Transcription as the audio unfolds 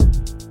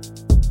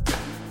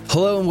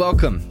Hello and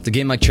welcome to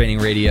Game Like Training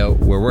Radio,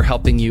 where we're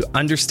helping you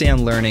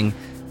understand learning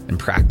and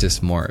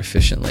practice more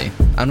efficiently.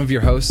 I'm one of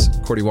your hosts,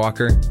 Cordy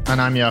Walker. And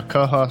I'm your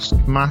co-host,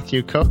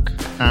 Matthew Cook.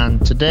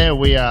 And today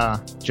we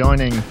are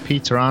joining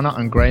Peter Arnott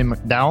and Graham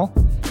McDowell,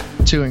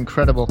 two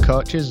incredible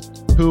coaches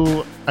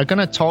who are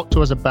going to talk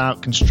to us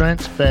about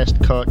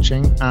constraints-based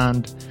coaching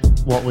and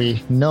what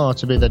we know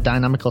to be the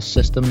dynamical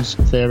systems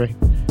theory.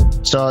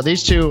 So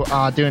these two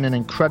are doing an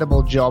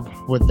incredible job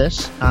with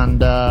this,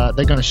 and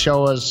they're going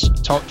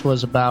to talk to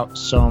us about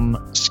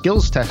some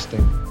skills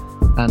testing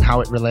and how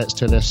it relates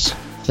to this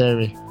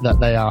theory that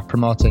they are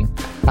promoting.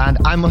 And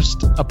I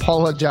must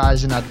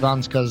apologize in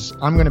advance because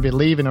I'm going to be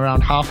leaving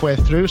around halfway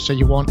through, so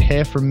you won't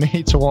hear from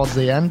me towards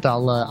the end.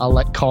 I'll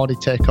let Cordy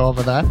take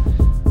over there.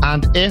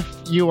 And if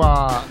you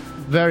are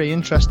very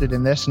interested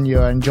in this and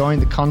you're enjoying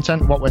the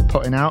content, what we're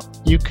putting out,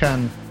 you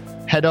can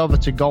head over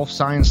to Golf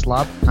Science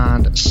Lab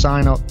and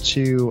sign up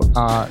to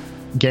our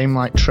Game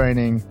Like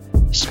Training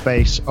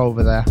space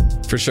over there.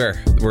 For sure.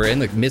 We're in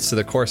the midst of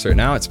the course right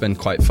now. It's been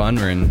quite fun.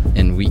 We're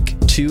in week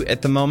 2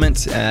 at the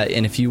moment.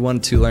 And if you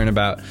want to learn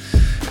about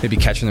maybe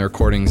catching the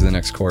recordings of the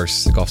next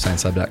course,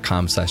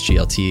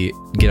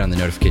 golfsciencelab.com/GLT, get on the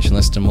notification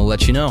list and we'll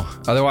let you know.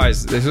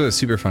 Otherwise, this was a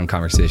super fun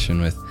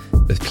conversation with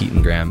Pete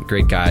and Graham.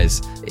 Great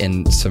guys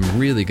and some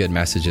really good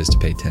messages to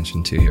pay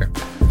attention to here.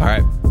 All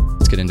right,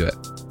 let's get into it.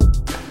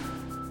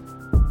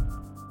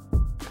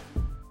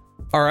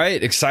 All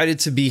right, excited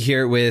to be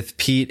here with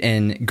Pete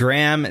and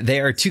Graham. They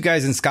are two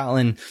guys in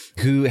Scotland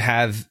who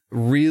have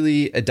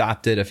really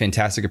adopted a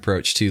fantastic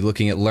approach to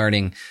looking at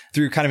learning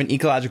through kind of an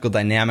ecological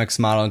dynamics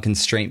model and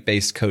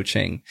constraint-based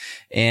coaching.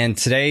 And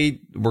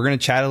today we're going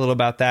to chat a little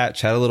about that,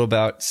 chat a little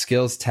about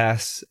skills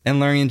tests and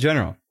learning in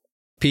general.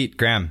 Pete,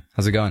 Graham,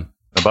 how's it going?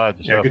 Not bad.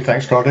 Yeah, good.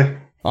 Thanks, Cordy.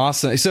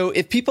 Awesome. So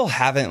if people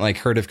haven't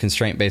heard of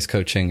constraint-based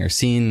coaching or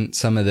seen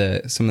some of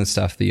the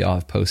stuff that y'all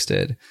have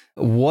posted,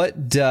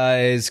 what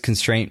does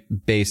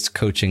constraint-based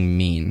coaching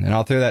mean? And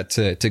I'll throw that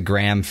to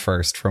Graham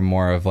first from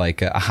more of a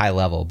high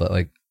level, but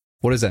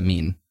what does that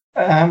mean?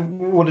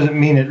 What does it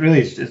mean? It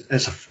really is,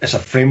 it's a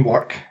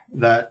framework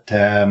that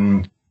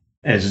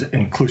is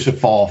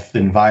inclusive of the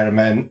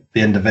environment,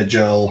 the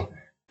individual,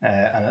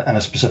 and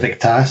a specific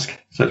task.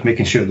 So it's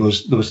making sure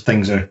those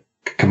things are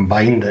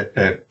combined.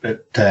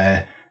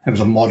 It was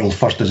a model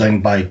first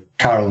designed by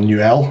Carol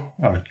Newell,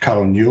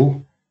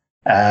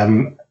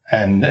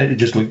 and it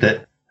just looked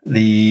at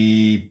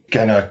the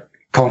kind of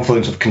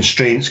confluence of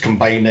constraints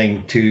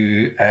combining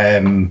to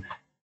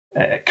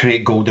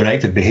create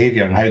goal-directed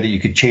behavior, and how that you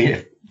could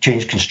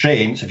change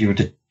constraints. If you were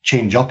to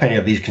change up any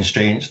of these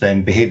constraints,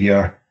 then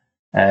behavior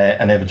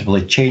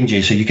inevitably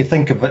changes. So you could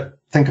think of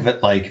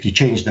it like if you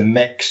change the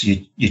mix,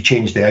 you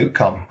change the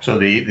outcome. So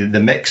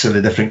the mix of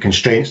the different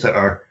constraints that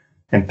are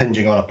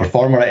impinging on a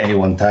performer at any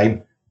one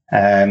time.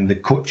 The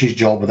coach's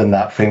job within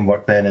that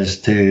framework then is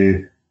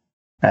to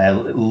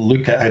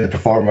look at how the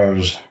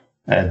performer's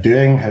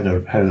doing,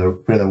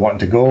 where they're wanting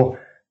to go,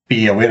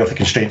 be aware of the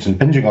constraints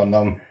impinging on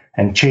them,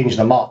 and change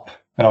them up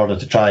in order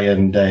to try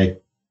and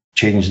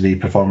change the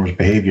performer's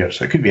behavior.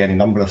 So it could be any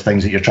number of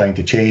things that you're trying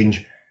to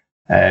change.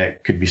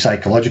 It could be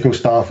psychological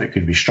stuff. It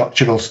could be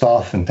structural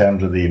stuff in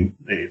terms of the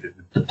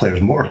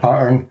player's motor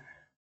pattern.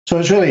 So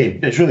it's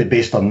really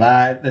based on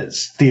that.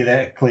 It's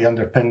theoretically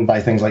underpinned by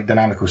things like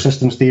dynamical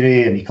systems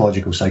theory and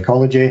ecological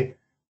psychology.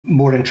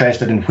 More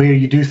interested in where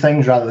you do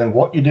things rather than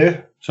what you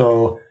do.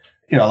 So,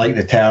 I like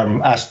the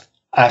term ask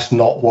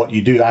not what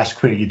you do,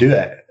 ask where you do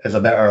it, is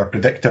a better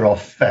predictor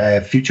of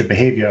future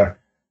behavior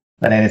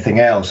than anything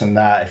else. And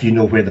that if you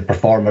know where the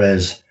performer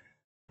is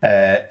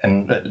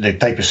and the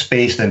type of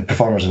space the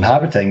performer's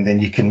inhabiting, then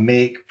you can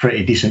make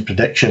pretty decent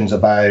predictions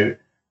about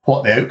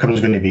what the outcome is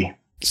going to be.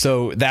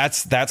 So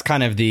that's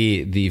kind of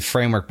the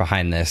framework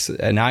behind this.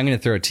 And now I'm going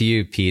to throw it to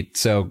you, Pete.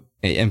 So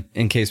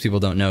in case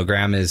people don't know,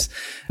 Graham is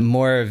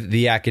more of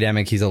the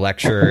academic. He's a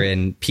lecturer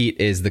and Pete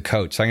is the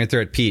coach. So I'm going to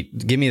throw it to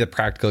Pete. Give me the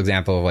practical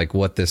example of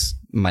what this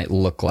might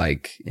look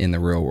like in the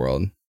real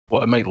world.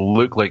 What it might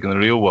look like in the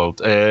real world.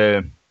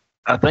 I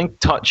think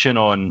touching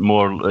on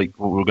more like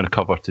what we're going to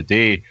cover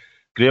today,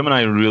 Graham and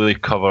I really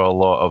cover a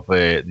lot of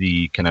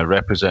the kind of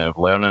representative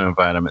learning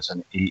environments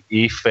and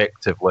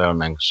effective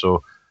learning.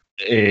 So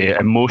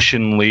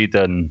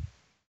emotion-laden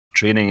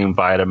training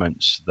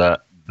environments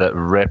that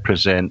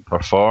represent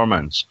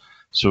performance.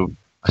 So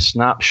a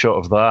snapshot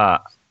of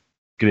that,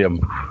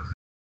 Graham.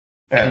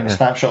 A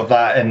snapshot of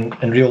that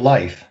in real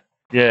life.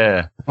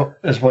 Yeah,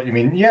 is what you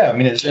mean. Yeah, I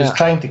mean it's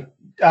trying to.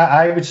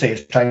 I would say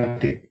it's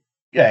trying to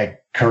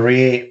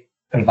create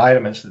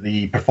environments that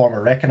the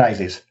performer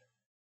recognizes.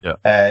 Yeah.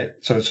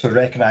 So it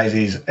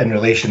recognizes in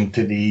relation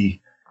to the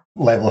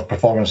level of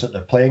performance that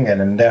they're playing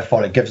in, and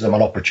therefore it gives them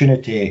an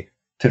opportunity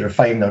to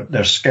refine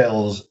their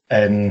skills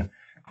in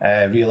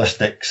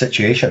realistic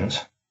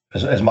situations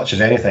as much as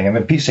anything. I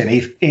mean, Pete's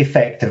saying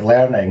effective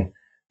learning,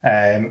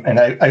 and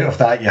out of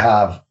that you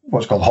have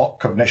what's called hot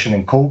cognition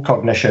and cold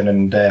cognition,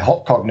 and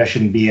hot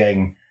cognition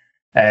being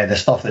the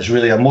stuff that's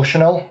really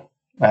emotional.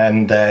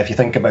 And if you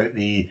think about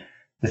the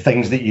the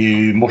things that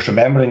you most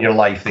remember in your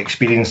life, the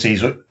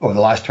experiences over the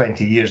last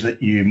 20 years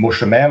that you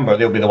most remember,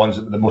 they'll be the ones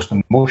that are the most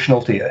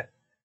emotional to you.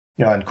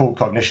 You know, and cold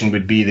cognition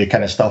would be the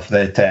kind of stuff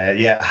that,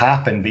 it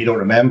happened, but you don't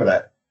remember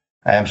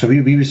it. So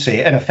we would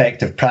say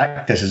ineffective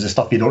practice is the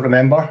stuff you don't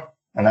remember,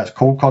 and that's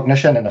cold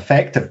cognition. And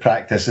effective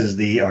practice is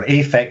or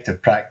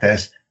affective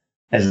practice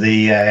is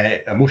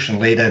the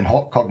emotion-laden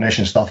hot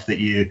cognition stuff that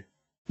you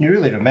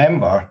really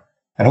remember.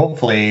 And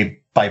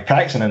hopefully by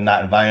practicing in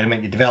that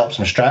environment, you develop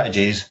some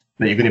strategies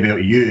that you're going to be able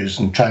to use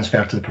and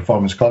transfer to the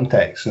performance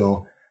context.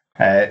 So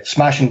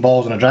smashing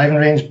balls on a driving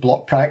range,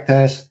 block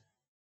practice,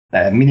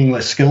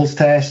 meaningless skills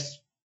tests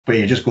where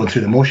you're just going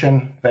through the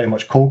motion, very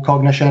much cold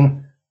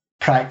cognition.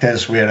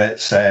 Practice where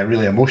it's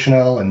really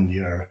emotional and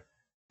you're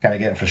kind of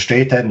getting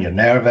frustrated and you're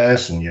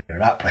nervous and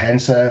you're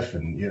apprehensive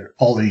and you're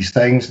all these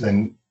things,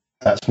 then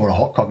that's more a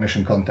hot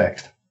cognition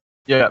context.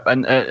 Yeah,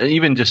 and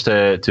even just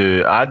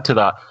to add to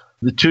that,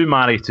 the two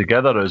marry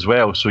together as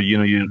well. So, you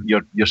know,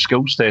 your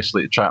skills test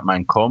like the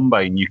TrackMan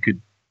Combine, you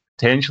could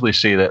potentially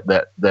say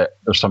that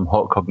there's some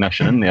hot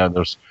cognition in there.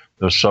 There's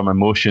some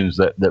emotions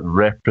that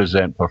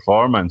represent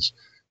performance.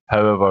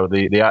 However,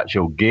 the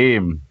actual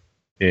game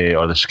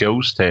or the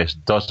skills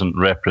test doesn't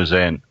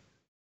represent,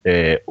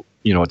 it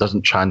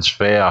doesn't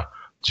transfer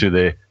to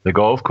the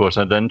golf course.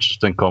 I had an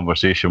interesting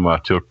conversation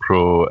with a tour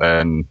pro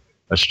in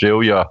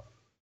Australia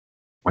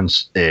on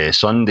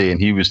Sunday,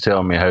 and he was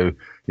telling me how,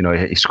 you know,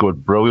 he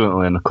scored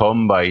brilliantly in the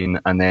combine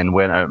and then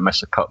went out and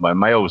missed a cut by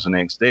miles the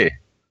next day.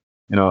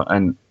 You know,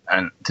 and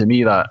to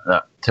me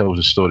that tells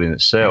a story in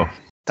itself.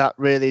 That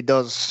really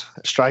does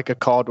strike a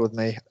chord with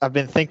me. I've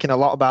been thinking a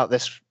lot about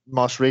this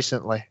most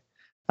recently,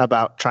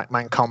 about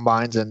TrackMan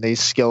Combines and these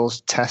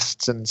skills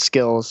tests and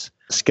skills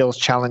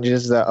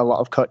challenges that a lot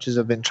of coaches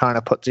have been trying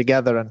to put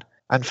together.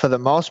 And for the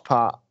most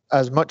part,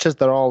 as much as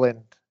they're all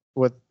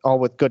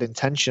with good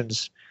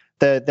intentions,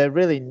 they're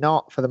really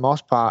not, for the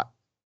most part,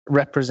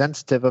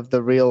 representative of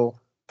the real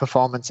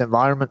performance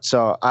environment.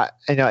 So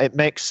it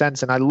makes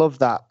sense, and I love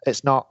that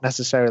it's not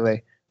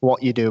necessarily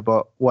what you do,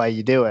 but where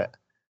you do it.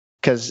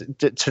 Because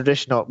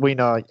traditional, we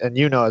know, and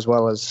you know as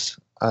well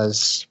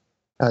as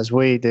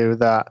we do,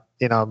 that,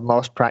 you know,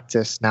 most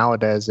practice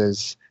nowadays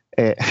is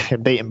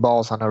beating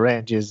balls on a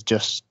range is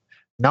just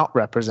not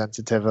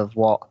representative of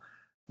what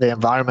the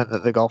environment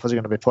that the golfers are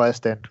going to be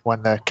placed in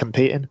when they're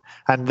competing.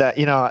 And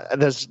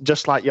there's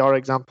just like your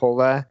example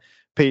there,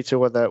 Peter,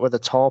 with a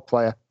tour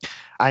player.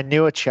 I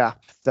knew a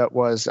chap that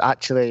was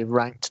actually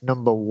ranked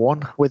number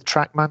 1 with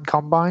TrackMan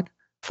Combine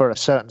for a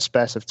certain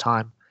space of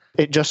time.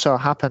 It just so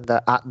happened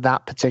that at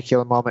that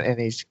particular moment in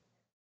his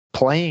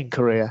playing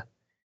career,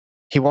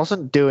 he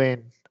wasn't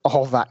doing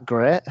all that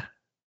great.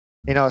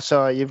 You know,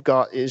 so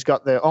he's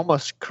got the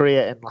almost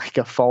creating like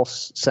a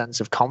false sense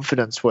of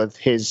confidence with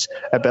his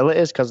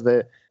abilities because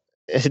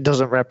it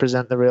doesn't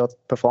represent the real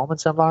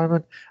performance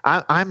environment.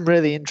 I'm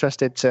really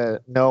interested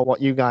to know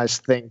what you guys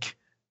think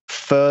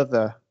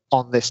further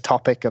on this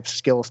topic of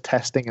skills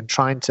testing and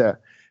trying to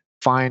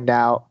find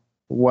out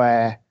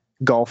where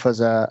golfers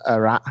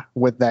are at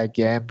with their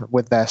game,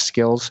 with their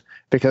skills.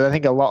 Because I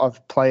think a lot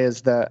of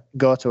players that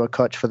go to a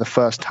coach for the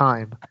first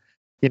time,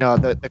 you know,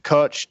 the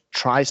coach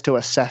tries to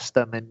assess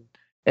them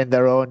in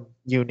their own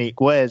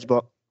unique ways.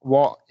 But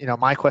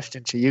my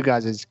question to you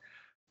guys is,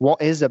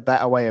 what is a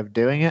better way of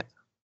doing it?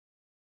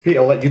 Pete,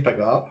 I'll let you pick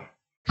that up.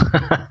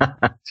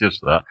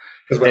 Just that.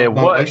 Because my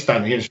wife's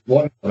standing here,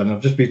 and it'll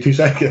just be 2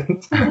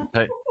 seconds.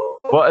 Right.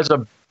 What is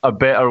a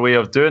better way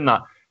of doing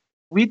that?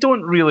 I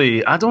don't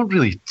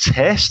really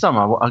test them.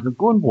 I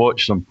go and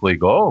watch them play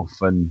golf,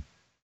 and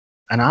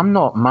I'm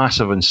not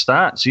massive in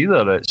stats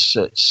either.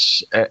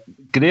 It's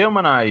Graham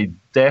and I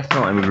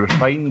definitely, we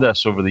refined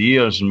this over the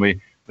years, and we've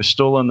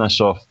stolen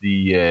this off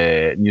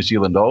the New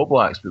Zealand All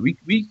Blacks. But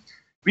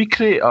we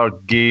create our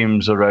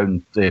games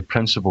around the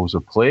principles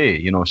of play.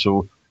 You know,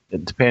 so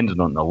it depends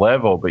on the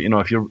level. But you know,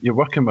 if you're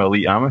working with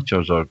elite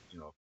amateurs or, you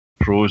know,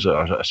 pros that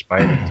are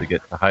aspiring to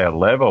get to higher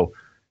level,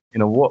 you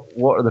know,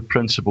 what are the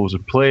principles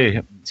of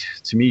play?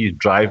 To me, you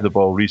drive the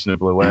ball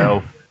reasonably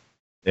well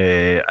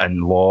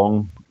and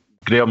long.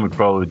 Graham would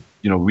probably,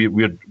 you know,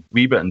 we're a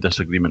wee bit in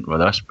disagreement with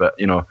this, but,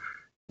 you know,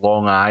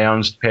 long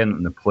irons depending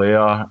on the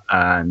player,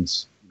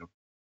 and, you know,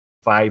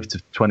 5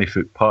 to 20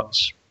 foot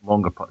putts,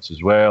 longer putts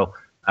as well,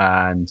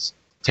 and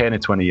 10 to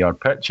 20 yard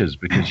pitches,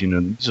 because, you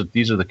know,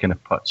 these are the kind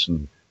of putts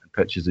and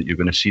pitches that you're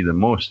going to see the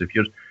most. If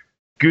you're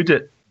good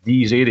at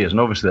these areas,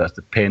 and obviously that's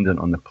dependent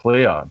on the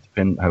player,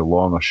 depending on how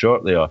long or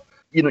short they are,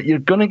 you know, you're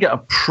going to get a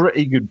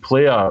pretty good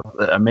player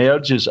that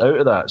emerges out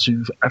of that. So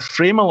I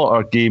frame a lot of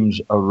our games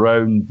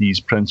around these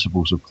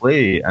principles of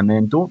play, and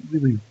then don't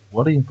really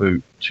worry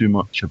about too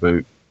much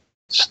about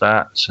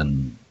stats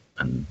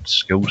and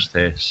skills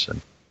tests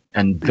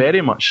and very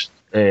much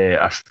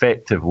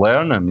effective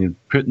learning.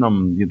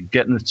 You're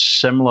getting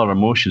similar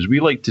emotions.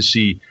 We like to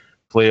see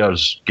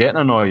players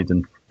getting annoyed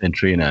in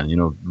training, you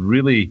know,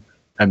 really.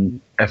 And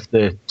if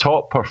the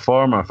top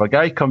performer, if a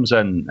guy comes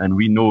in and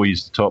we know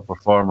he's the top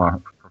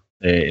performer,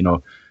 you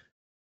know,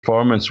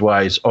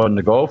 performance-wise on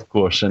the golf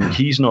course, and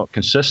he's not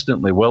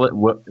consistently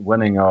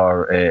winning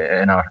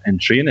in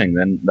training,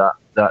 then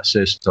that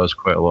says to us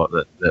quite a lot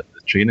that the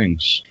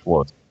training's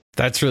flawed.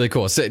 That's really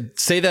cool. So,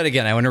 say that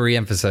again. I want to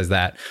reemphasize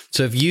that.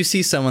 So if you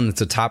see someone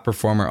that's a top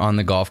performer on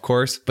the golf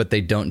course, but they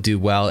don't do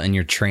well in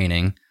your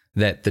training,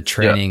 that the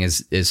training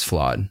is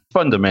flawed.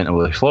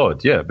 Fundamentally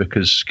flawed, yeah,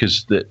 because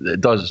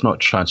it's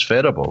not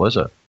transferable, is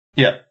it?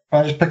 Yeah.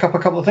 I'll just pick up a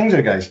couple of things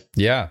there, guys.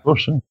 Yeah. Of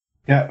course,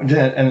 yeah.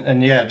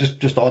 And yeah,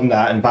 just on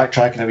that and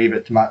backtracking a wee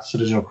bit to Matt's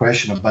original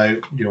question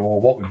about,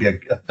 what would be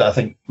I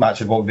think Matt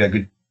said what would be a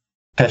good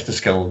test of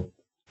skill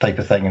type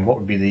of thing and what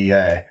would be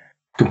the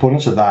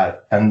components of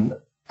that. And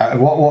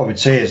what I would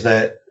say is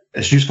that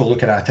it's useful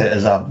looking at it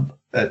as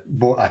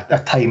both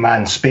a time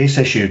and space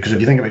issue, because if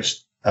you think about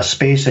a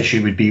space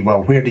issue would be,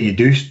 well, where do you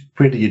do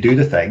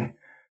the thing?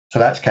 So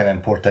that's kind of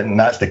important, and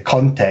that's the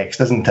context,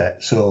 isn't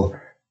it? So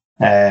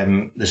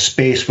the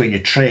space where you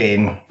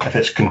train, if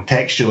it's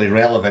contextually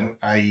relevant,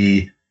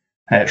 i.e.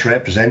 it's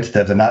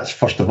representative, then that's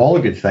first of all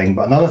a good thing.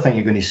 But another thing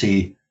you're going to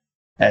see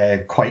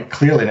quite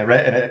clearly, and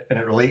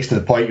it relates to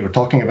the point you were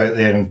talking about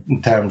there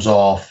in terms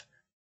of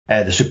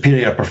the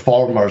superior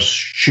performers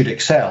should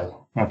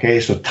excel.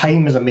 Okay, so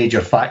time is a major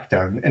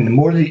factor, and the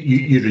more that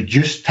you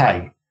reduce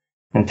time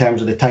in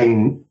terms of the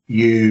time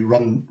you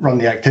run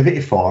the activity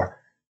for,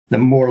 the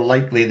more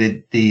likely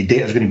the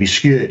data is going to be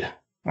skewed.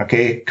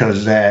 Okay,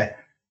 because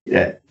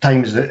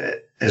time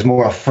is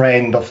more a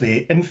friend of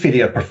the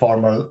inferior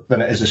performer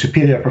than it is the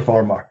superior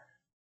performer.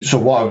 So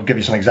what I would give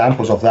you some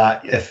examples of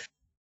that. If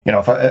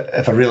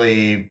a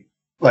really,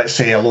 let's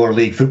say, a lower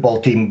league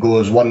football team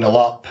goes 1-0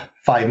 up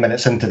 5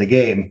 minutes into the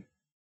game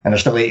and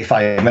there's still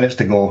 85 minutes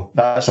to go,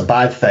 that's a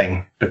bad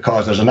thing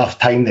because there's enough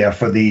time there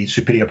for the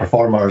superior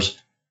performers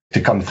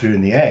to come through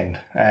in the end.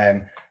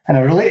 And I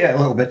relate it a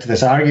little bit to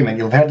this argument.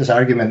 You've heard this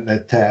argument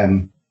that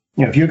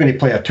if you're going to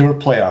play a tour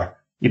player,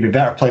 you'd be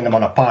better playing them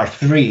on a par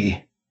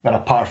 3 than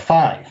a par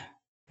 5.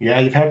 Yeah,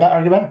 you've heard that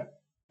argument?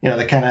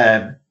 The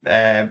kind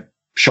of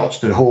shots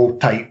to the hole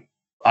type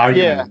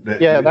argument.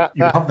 Yeah.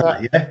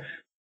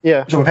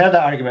 So we've heard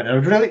that argument. And I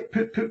would really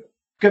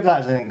give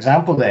that as an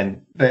example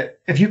then. That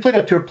if you played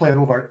a tour player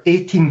over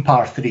 18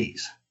 par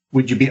 3s,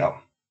 would you beat them?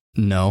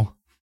 No.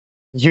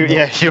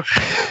 No.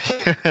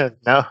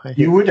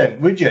 You wouldn't,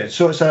 would you?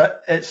 So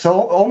it's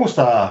almost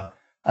a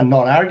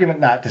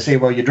non-argument that to say,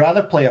 well, you'd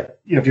rather play if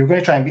you're going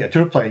to try and beat a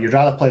tour player, you'd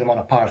rather play them on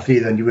a par 3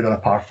 than you would on a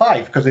par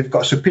 5 because they've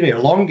got a superior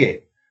long game.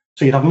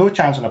 So you'd have no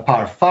chance on a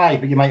par 5,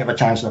 but you might have a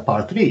chance on a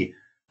par 3.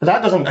 But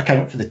that doesn't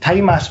account for the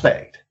time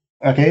aspect.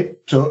 Okay,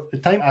 so the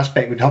time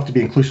aspect would have to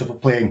be inclusive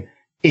of playing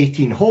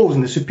 18 holes,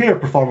 and the superior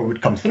performer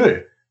would come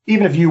through.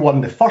 Even if you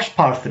won the first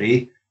par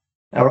 3,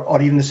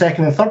 or even the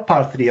second and third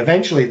par 3,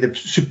 eventually the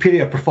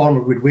superior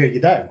performer would wear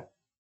you down.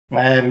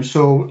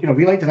 So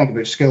we like to think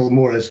about skill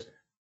more as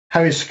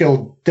how is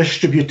skill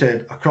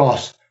distributed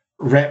across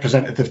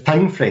representative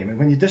time frame. And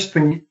when you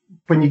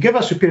give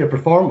a superior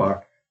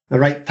performer the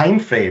right time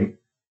frame,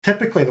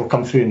 typically they'll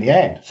come through in the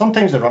end.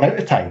 Sometimes they run out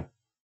of time.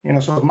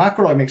 So if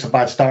McIlroy makes a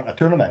bad start in a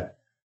tournament,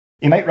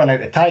 he might run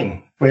out of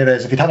time.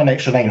 Whereas if he'd had an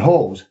extra 9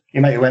 holes, he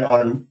might have went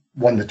on and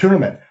won the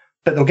tournament.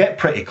 But they'll get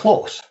pretty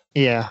close.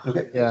 Yeah.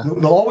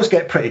 They'll always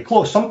get pretty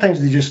close.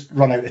 Sometimes they just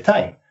run out of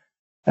time.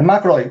 And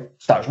McIlroy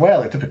starts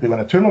well. He typically win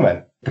a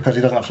tournament because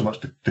he doesn't have so much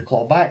to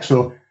claw back.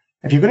 So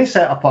if you're going to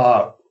set up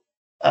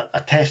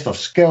a test of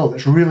skill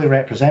that's really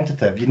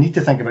representative, you need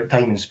to think about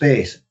time and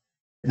space.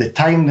 The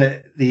time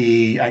that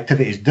the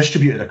activity is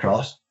distributed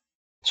across.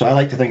 So I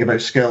like to think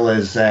about skill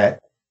as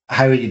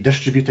how are you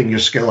distributing your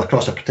skill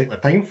across a particular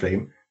time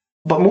frame.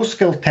 But most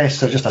skill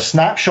tests are just a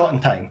snapshot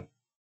in time.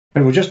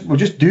 We'll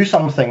just do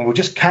something. We'll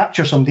just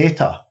capture some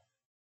data.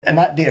 And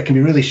that data can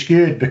be really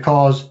skewed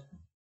because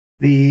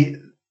the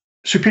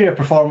superior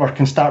performer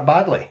can start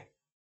badly.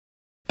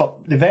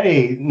 But the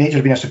very nature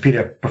of being a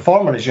superior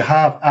performer is you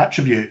have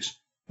attributes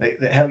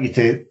that help you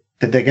to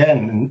dig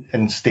in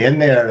and stay in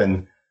there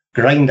and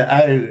grind it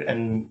out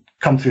and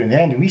come through in the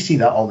end. And we see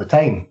that all the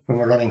time when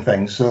we're running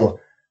things. So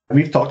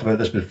we've talked about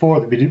this before,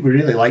 that we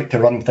really like to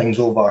run things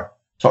over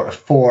sort of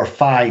 4,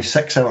 5,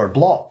 6 hour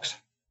blocks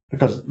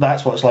because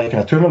that's what it's like in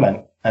a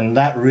tournament. And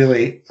that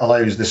really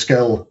allows the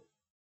skill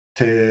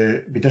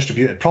to be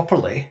distributed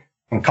properly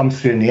and come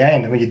through in the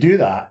end. And when you do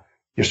that,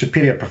 your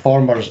superior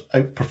performers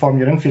outperform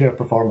your inferior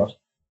performers.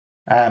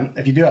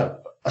 If you do a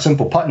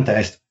simple putting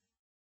test,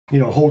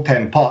 hold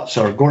 10 putts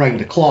or go around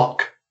the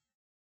clock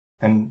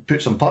and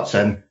put some putts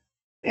in,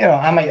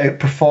 I might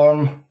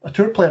outperform a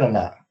tour player on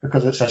that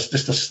because it's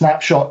just a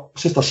snapshot,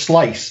 it's just a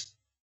slice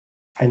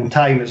in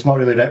time. It's not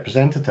really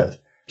representative.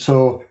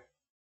 So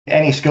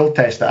any skill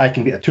test that I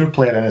can beat a tour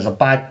player in is a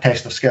bad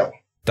test of skill.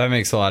 That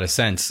makes a lot of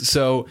sense.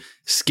 So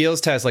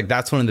skills tests,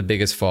 that's one of the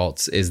biggest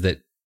faults is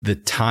that the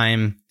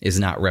time is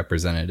not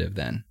representative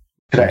then.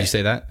 Correct. Would you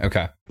say that?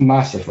 Okay.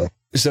 Massively.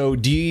 So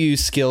do you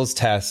use skills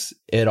tests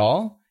at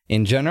all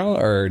in general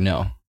or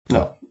no?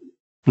 No,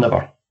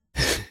 never.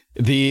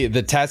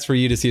 The test for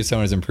you to see if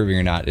someone is improving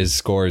or not is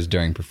scores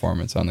during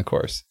performance on the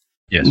course.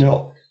 Yes.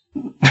 No.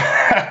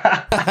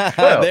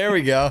 There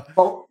we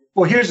go.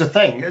 Well, here's the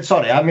thing.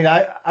 Sorry, I mean,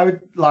 I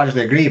would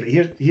largely agree, but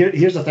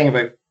here's the thing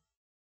about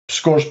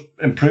scores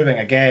improving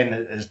again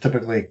is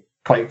typically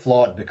quite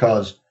flawed,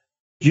 because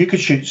you could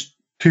shoot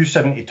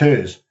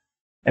 272s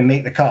and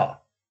make the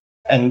cut,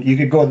 and you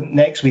could go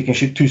next week and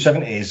shoot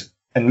 270s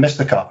and miss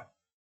the cut.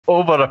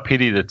 Over a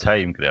period of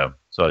time, Graham.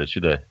 Sorry,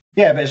 should I?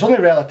 Yeah, but it's only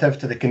relative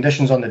to the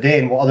conditions on the day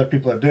and what other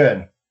people are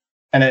doing.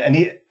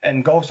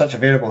 And golf's such a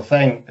variable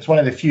thing. It's one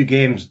of the few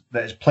games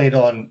that is played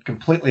on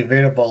completely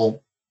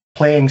variable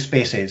playing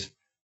spaces.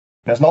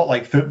 And it's not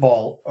like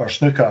football or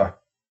snooker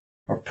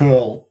or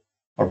pool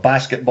or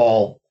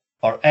basketball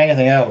or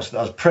anything else that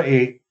has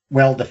pretty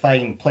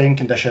well-defined playing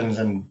conditions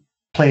and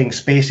playing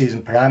spaces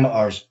and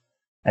parameters.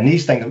 And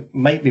these things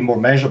might be more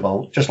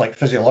measurable, just like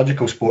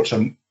physiological sports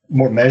are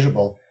more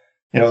measurable.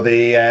 You know,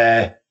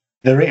 the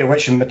rate at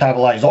which you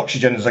metabolize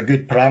oxygen is a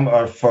good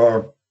parameter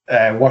for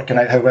working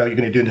out how well you're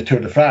going to do in the Tour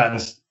de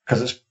France,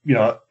 because it's, you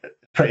know,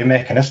 pretty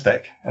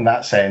mechanistic in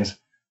that sense.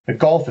 But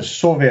golf is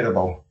so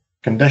variable.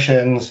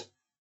 Conditions,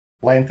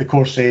 length of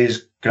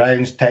courses,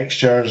 grounds,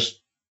 textures,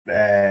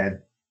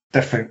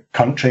 different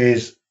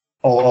countries,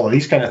 all of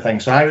these kind of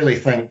things. So I really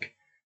think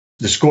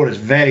the score is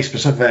very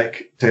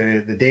specific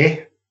to the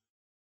day,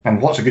 and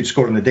what's a good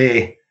score in the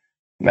day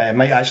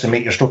might actually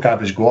make your stroke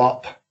average go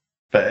up,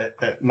 but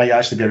it might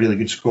actually be a really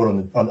good score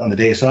on the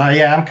day. So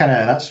yeah,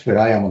 that's where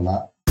I am on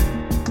that.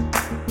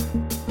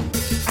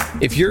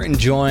 If you're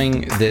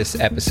enjoying this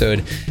episode,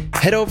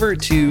 head over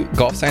to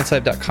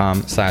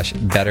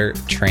golfsciencelab.com/better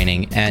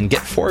training and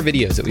get 4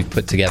 videos that we've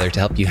put together to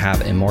help you have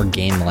a more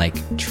game-like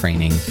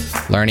training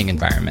learning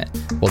environment.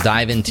 We'll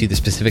dive into the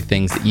specific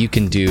things that you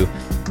can do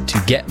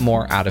to get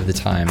more out of the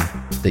time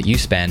that you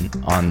spend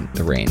on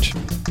the range.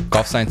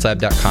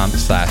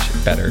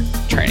 golfsciencelab.com/better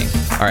training.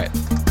 All right,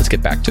 let's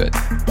get back to it.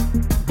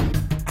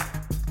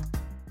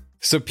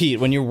 So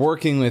Pete, when you're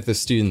working with a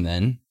student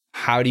then,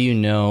 how do you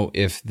know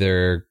if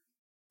they're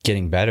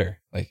getting better?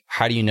 Like,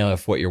 how do you know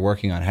if what you're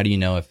working on, how do you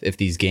know if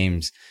these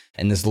games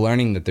and this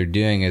learning that they're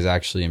doing is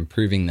actually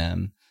improving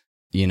them?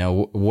 You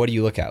know, what do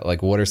you look at?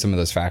 Like, what are some of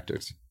those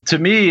factors? To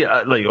me,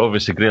 like,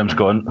 obviously Graham's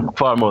gone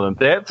far more in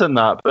depth in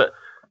that, but,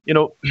 you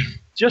know,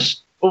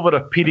 just over a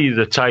period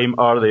of time,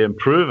 are they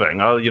improving?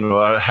 How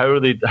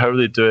are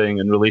they doing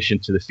in relation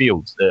to the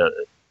field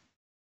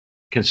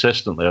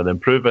consistently? Are they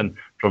improving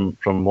from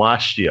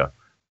last year?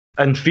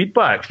 And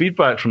feedback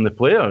from the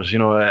players. You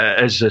know,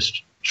 is this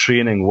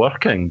training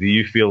working? Do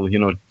you feel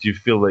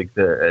like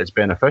that it's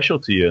beneficial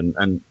to you?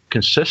 And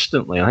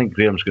consistently, I think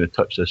Graham's going to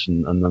touch this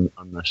on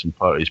this in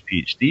part of his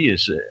PhD.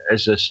 Is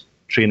this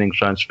training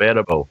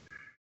transferable?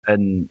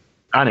 And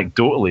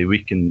anecdotally, we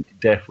can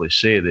definitely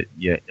say that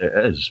yeah,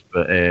 it is.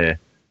 But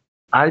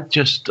I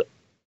just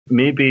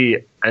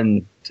maybe,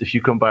 and if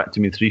you come back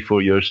to me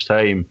 3-4 years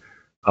time,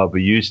 I'll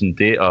be using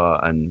data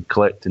and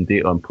collecting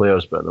data on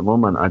players. But at the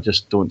moment, I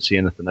just don't see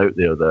anything out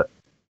there that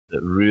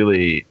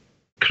really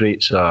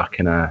creates a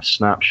kind of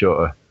snapshot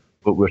of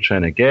what we're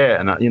trying to get.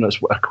 And it's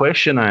a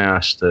question I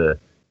asked. I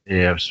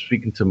was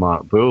speaking to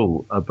Mark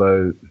Bull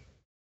about,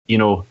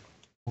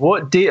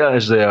 what data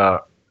is there?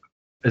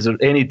 Is there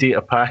any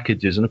data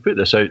packages? And I put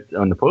this out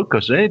on the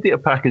podcast. Is there any data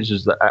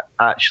packages that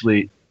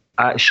actually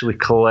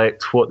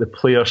collect what the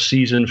player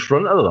sees in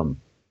front of them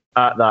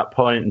at that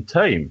point in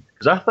time?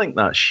 Because I think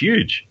that's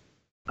huge.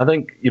 I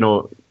think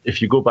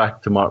if you go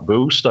back to Mark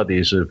Bull's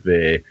studies of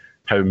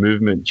how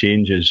movement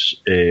changes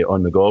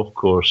on the golf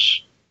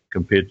course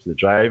compared to the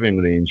driving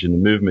range, and the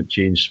movement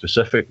change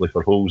specifically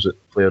for holes that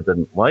the player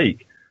didn't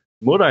like.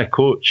 The more I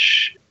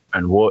coach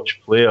and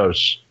watch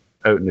players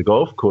out in the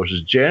golf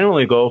courses,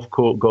 generally golf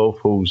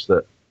holes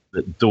that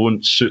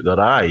don't suit their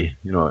eye,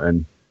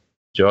 in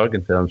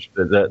jargon terms,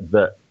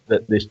 that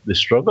they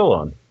struggle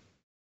on.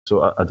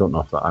 So I don't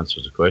know if that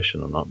answers the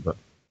question or not, but.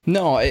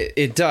 No,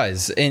 it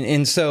does.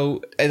 And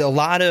so a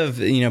lot of,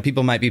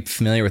 people might be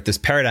familiar with this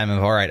paradigm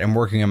of, all right, I'm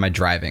working on my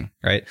driving,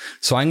 right?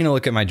 So I'm going to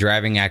look at my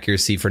driving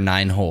accuracy for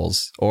 9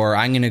 holes, or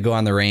I'm going to go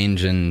on the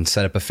range and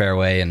set up a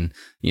fairway and,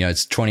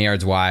 it's 20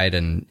 yards wide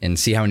and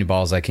see how many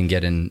balls I can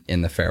get in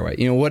the fairway,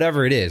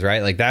 whatever it is,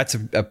 right? Like that's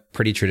a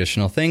pretty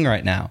traditional thing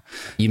right now.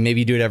 You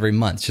maybe do it every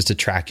month just to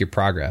track your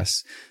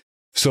progress.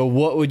 So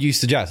what would you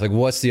suggest? Like,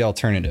 what's the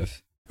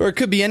alternative? Or it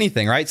could be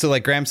anything, right? So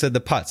like Graham said, the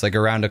putts, like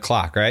around a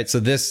clock, right? So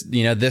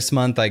this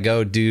month I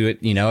go do,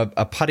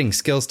 a putting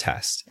skills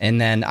test.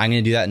 And then I'm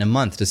going to do that in a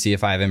month to see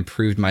if I've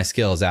improved my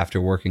skills after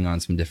working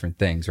on some different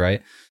things,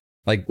 right?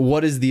 Like,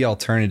 what is the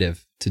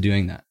alternative to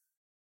doing that?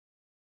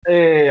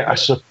 I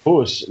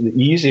suppose the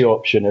easy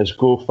option is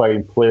go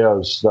find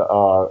players that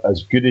are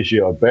as good as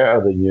you or better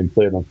than you and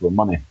play them for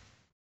money.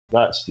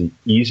 That's the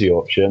easy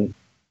option.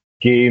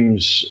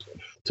 Games,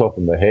 top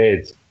of my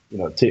head,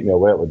 take me a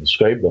while to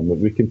describe them, but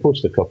we can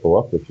post a couple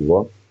up if you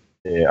want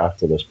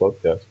after this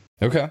podcast.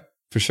 Okay,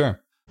 for sure.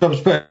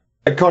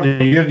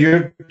 Cody,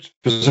 you're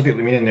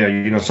specifically meaning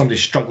there,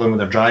 somebody's struggling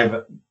with their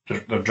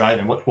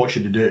driving. What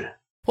should they do?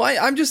 Well,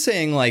 I'm just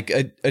saying like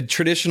a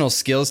traditional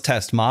skills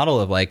test model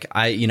of like,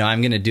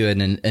 I'm going to do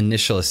an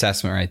initial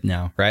assessment right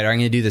now, right? Or I'm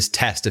going to do this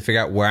test to figure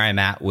out where I'm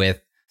at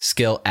with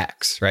skill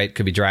X, right?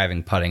 Could be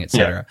driving, putting,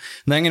 etc. Yeah. And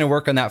then I'm going to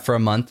work on that for a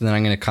month, and then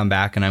I'm going to come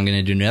back and I'm going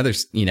to do another,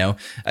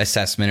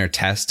 assessment or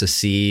test to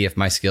see if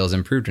my skills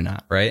improved or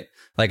not, right?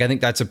 Like, I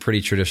think that's a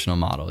pretty traditional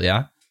model.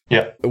 Yeah.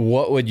 Yeah.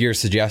 What would your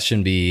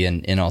suggestion be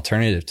in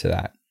alternative to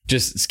that?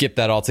 Just skip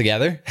that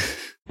altogether?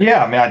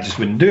 Yeah, I mean, I just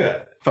wouldn't do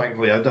it.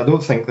 Frankly, I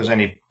don't think there's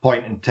any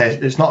point in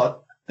test. It's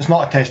not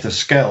a test of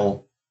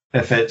skill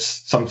if it's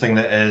something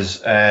that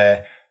is,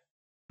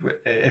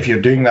 if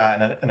you're doing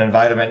that in an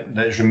environment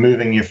that is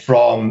removing you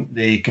from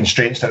the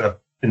constraints that are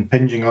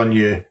impinging on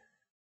you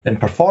in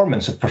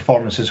performance. If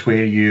performance is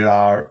where you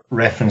are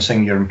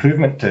referencing your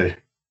improvement to,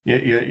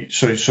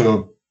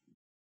 so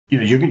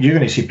you're going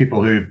to see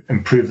people who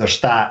improve their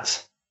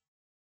stats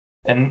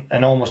in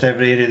almost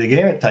every area of the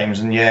game at times,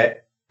 and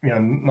yet they'll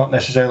not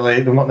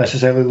necessarily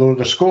lower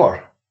their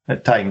score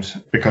at times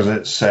because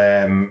it's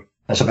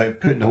about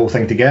putting the whole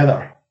thing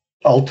together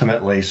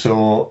ultimately.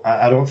 So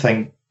I don't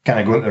think kind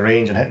of going to the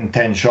range and hitting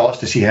 10 shots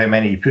to see how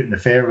many you put in the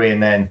fairway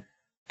and then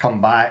come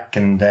back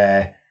and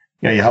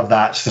you have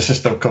that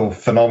statistical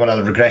phenomena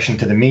of regression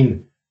to the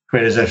mean.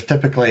 Whereas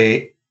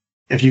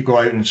if you go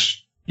out and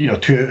 2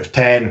 out of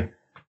 10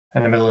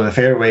 in the middle of the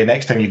fairway,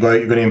 next time you go out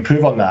you're going to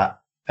improve on that.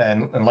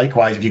 And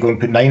likewise, if you go and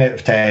put 9 out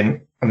of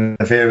 10 in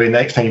the fairway,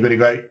 next time you're going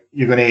to go out,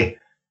 you're going to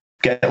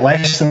get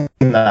less than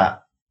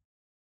that.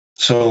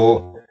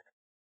 So,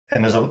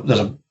 and there's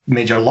a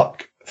major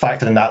luck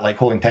factor in that, like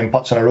holding 10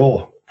 putts in a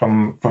row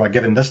from a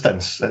given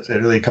distance. It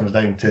really comes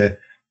down to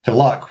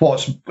luck.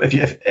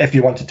 If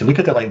you wanted to look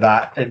at it like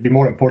that, it'd be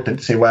more important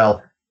to say,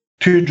 well,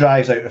 2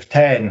 drives out of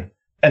 10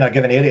 in a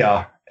given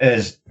area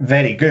is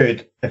very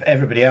good if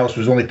everybody else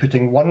was only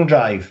putting 1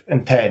 drive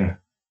in 10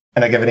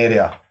 in a given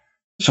area.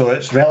 So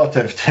it's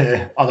relative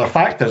to other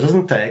factors,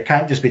 isn't it? It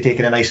can't just be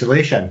taken in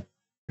isolation,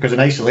 because in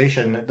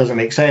isolation it doesn't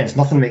make sense.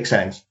 Nothing makes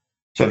sense.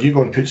 So if you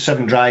go and put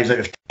 7 drives out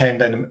of 10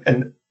 down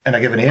in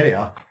a given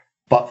area,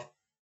 but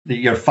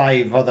your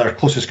 5 other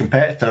closest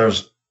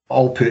competitors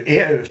all put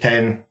 8 out of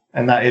 10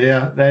 in that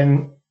area,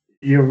 then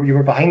you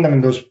were behind them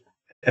in those,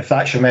 if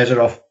that's your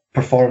measure of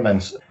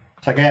performance.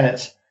 So again,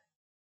 it's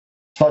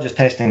not just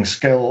testing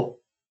skill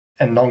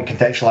in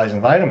non-contextualized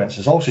environments,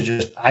 it's also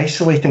just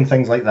isolating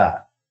things like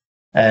that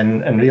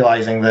and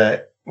realizing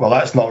that, well,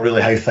 that's not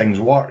really how things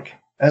work,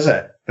 is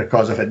it?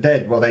 Because if it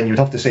did, well, then you'd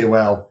have to say,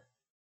 well,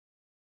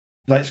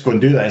 let's go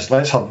and do this.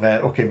 Let's have,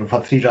 we've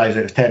had 3 drives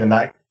out of 10 in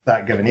that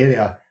given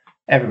area.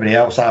 Everybody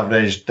else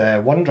averaged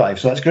 1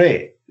 drive, so that's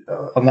great.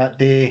 On that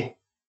day,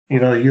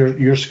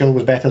 your skill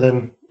was better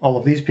than all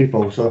of these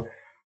people. So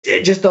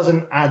it just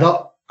doesn't add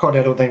up, Cordy,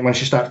 I don't think,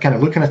 once you start kind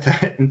of looking at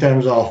it in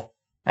terms of,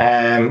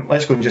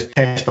 let's go and just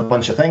test a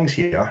bunch of things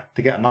here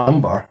to get a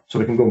number so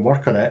we can go and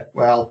work on it.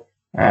 Well,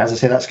 as I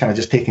say, that's kind of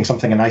just taking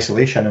something in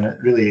isolation, and it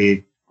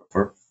really,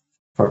 for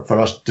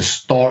us,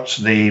 distorts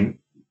the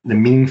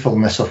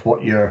meaningfulness of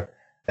what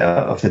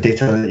of the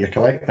data that you're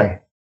collecting.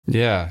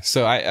 Yeah.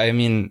 So I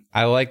mean,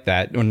 I like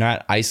that. We're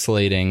not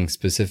isolating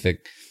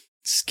specific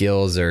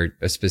skills or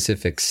a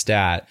specific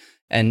stat.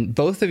 And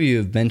both of you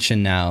have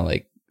mentioned now,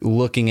 like,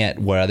 looking at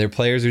what other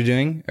players are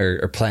doing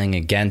or playing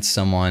against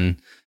someone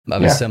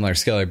of a similar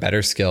skill or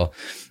better skill.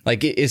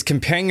 Like, is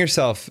comparing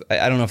yourself,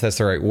 I don't know if that's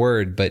the right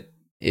word, but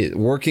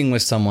working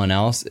with someone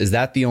else, is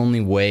that the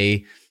only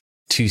way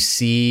to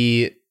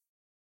see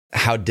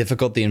how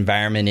difficult the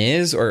environment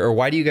is? Or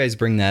why do you guys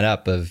bring that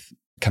up of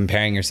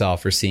comparing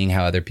yourself or seeing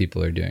how other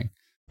people are doing?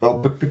 Well,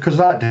 because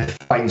that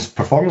defines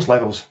performance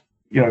levels.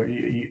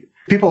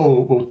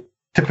 People will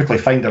typically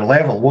find their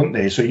level, won't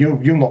they? So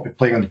you'll not be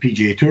playing on the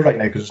PGA Tour right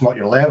now because it's not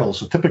your level.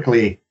 So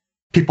typically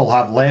people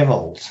have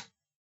levels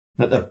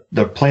that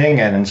they're playing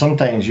in, and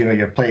sometimes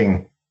you're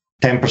playing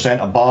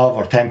 10% above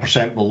or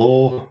 10%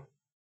 below,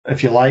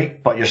 if you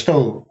like, but you're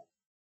still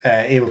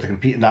able to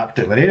compete in that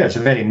particular area. It's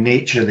the very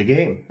nature of the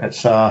game.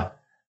 It's a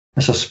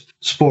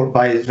sport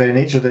by its very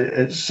nature that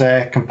it's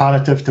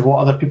comparative to what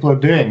other people are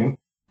doing.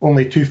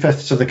 Only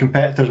 2/5 of the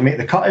competitors make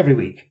the cut every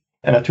week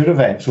in a tour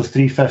event, so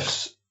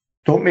 3/5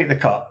 don't make the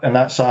cut, and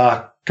that's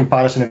a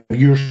comparison of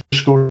your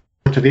score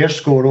to their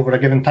score over a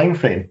given time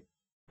frame.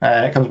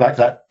 It comes back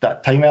to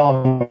that time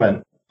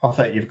element of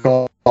it. You've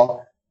got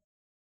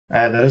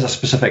there is a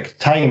specific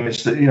time.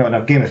 It's in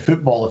a game of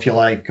football, if you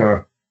like,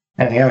 or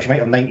anything else, you might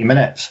have 90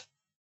 minutes,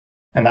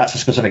 and that's a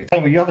specific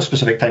time. Well, you have a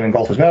specific time in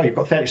golf as well. You've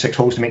got 36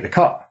 holes to make the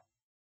cut,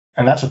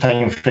 and that's a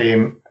time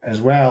frame as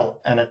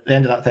well. And at the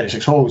end of that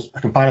 36 holes, a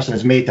comparison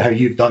is made to how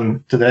you've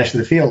done to the rest of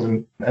the field,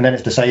 and then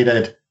it's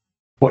decided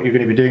what you're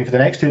going to be doing for the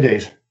next 2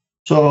 days.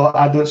 So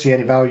I don't see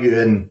any value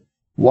in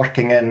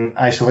working in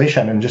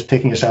isolation and just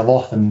taking yourself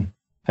off and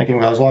thinking,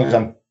 well, as long as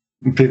I'm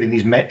improving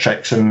these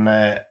metrics in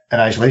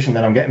isolation,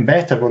 then I'm getting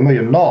better. Well, no,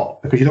 you're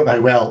not, because you don't know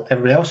how well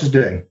everybody else is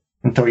doing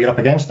until you're up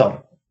against them.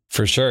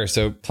 For sure.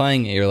 So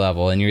playing at your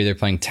level, and you're either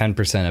playing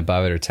 10%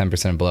 above it or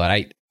 10% below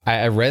it.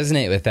 I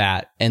resonate with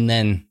that. And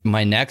then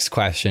my next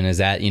question is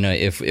that,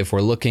 if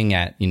we're looking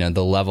at,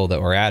 the level that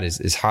we're at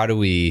is how do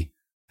we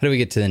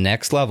get to the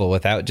next level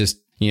without just,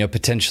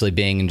 potentially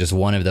being in just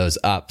one of those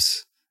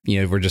ups?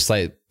 We're just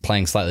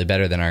playing slightly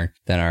better than our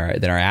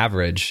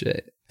average.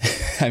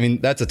 I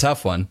mean, that's a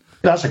tough one.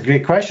 That's a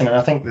great question. And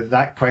I think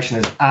that question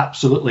is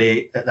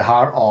absolutely at the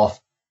heart of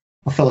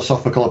a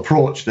philosophical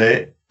approach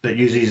that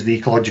uses the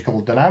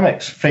ecological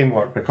dynamics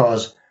framework,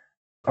 because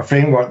a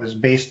framework that's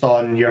based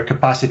on your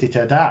capacity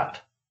to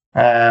adapt.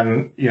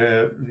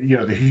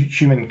 The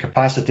human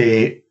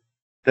capacity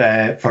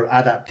for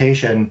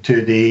adaptation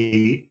to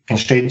the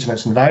constraints in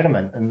its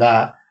environment, and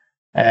that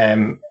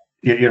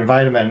your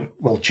environment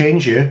will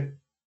change you,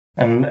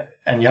 and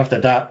you have to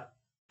adapt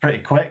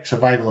pretty quick.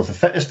 Survival of the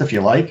fittest, if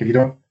you like. If you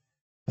don't,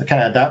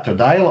 kind of adapt or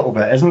die a little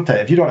bit, isn't it?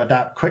 If you don't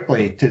adapt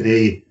quickly to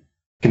the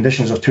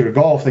conditions of tour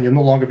golf, then you'll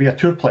no longer be a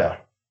tour player,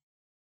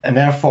 and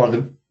therefore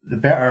the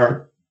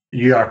better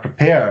you are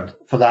prepared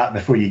for that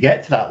before you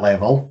get to that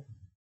level,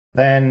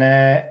 then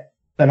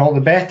all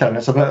the better. And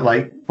it's a bit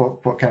like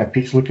what kind of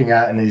Pete's looking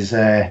at in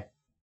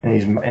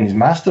his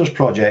master's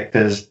project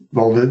is,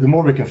 well, the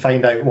more we can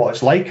find out what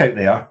it's like out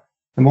there,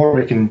 the more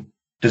we can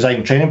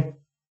design training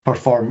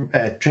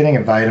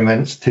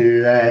environments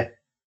to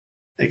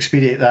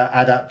expedite that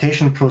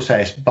adaptation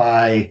process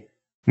by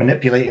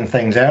manipulating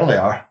things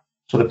earlier,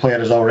 so the player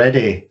has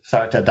already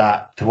started to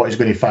adapt to what he's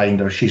going to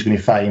find or she's going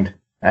to find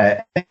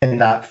in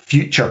that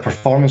future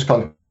performance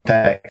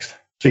context.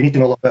 So you need to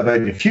know a little bit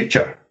about the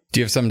future. Do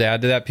you have something to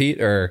add to that,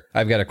 Pete? Or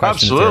I've got a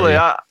question. Absolutely.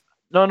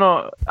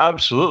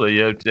 Absolutely.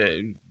 Yeah,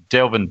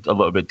 delving a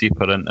little bit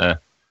deeper into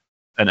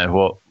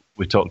what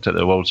we talked at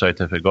the World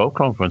Scientific Golf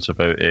Conference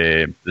about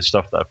the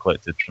stuff that I've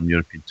collected from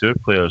European Tour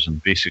players,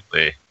 and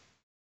basically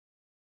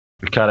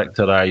we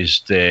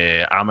characterised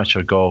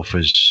amateur golf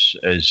as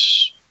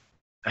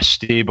a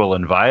stable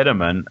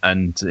environment,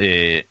 and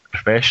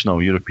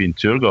professional European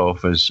Tour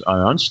golf as an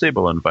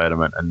unstable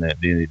environment, and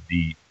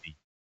the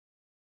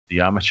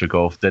amateur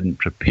golf didn't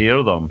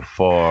prepare them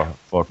for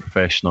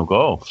professional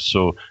golf.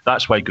 So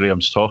that's why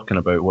Graham's talking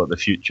about what the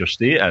future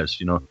state is.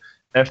 You know,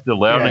 if the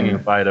learning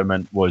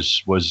environment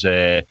was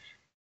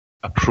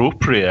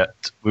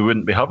appropriate, we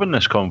wouldn't be having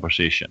this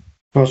conversation.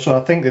 Well, so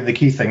I think that the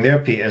key thing there,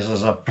 Pete, is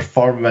there's a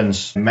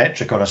performance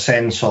metric or a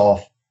sense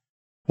of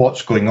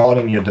what's going on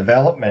in your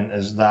development,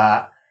 is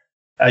that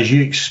as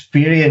you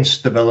experience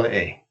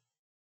stability,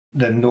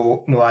 then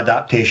no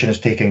adaptation is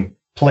taking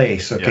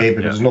place, okay?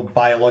 But there's no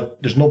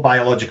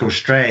biological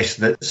stress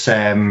that's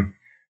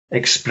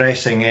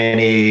expressing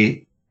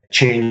any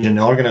change in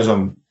the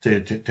organism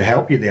to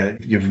help you there.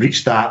 You've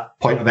reached that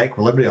point of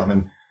equilibrium,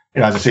 and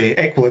as I say,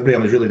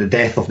 equilibrium is really the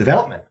death of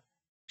development.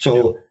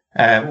 So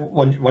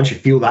once you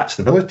feel that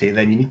stability,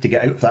 then you need to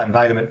get out of that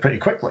environment pretty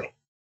quickly.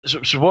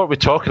 So what we're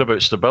talking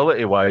about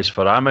stability-wise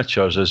for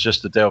amateurs is,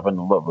 just to delve in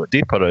a little bit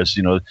deeper, is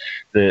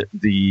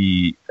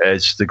the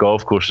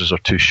golf courses are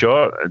too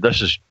short.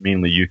 This is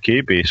mainly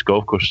UK-based.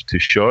 Golf courses are too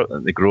short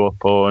that they grow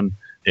up on,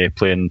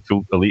 playing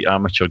full elite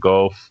amateur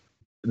golf.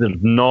 They're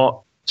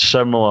not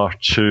similar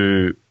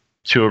to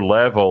tour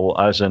level,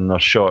 as in they're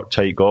short,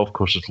 tight golf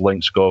courses,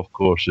 links golf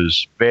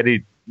courses.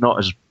 Not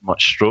as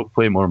much stroke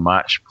play, more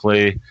match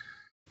play.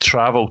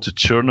 Travel to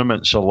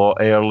tournaments a lot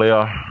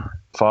earlier.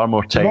 Far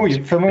more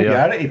time.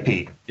 Familiarity,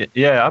 Pete.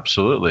 Yeah,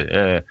 absolutely.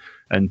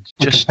 And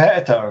just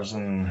competitors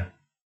and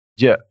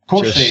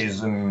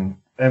courses and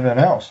everything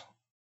else.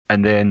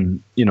 And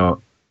then,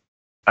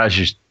 as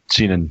you've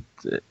seen in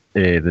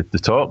the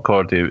talk,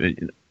 Cordy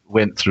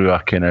went through a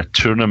kind of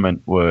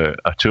tournament where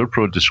a tour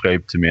pro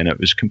described to me, and it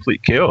was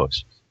complete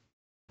chaos.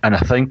 And I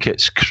think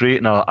it's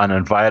creating an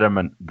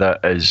environment that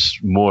is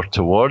more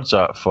towards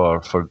that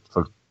for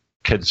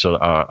kids that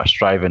are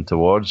striving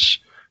towards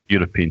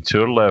European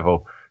Tour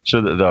level, so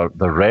that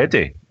they're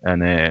ready.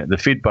 And the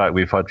feedback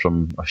we've had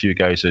from a few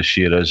guys this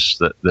year is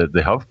that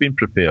they have been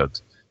prepared,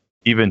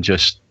 even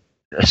just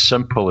as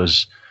simple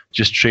as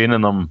just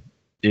training them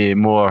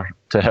more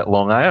to hit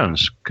long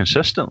irons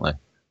consistently,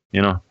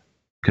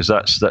 because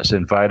that's the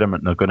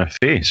environment they're going to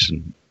face.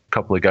 And a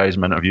couple of guys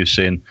in my interview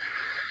saying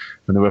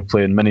when they were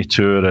playing mini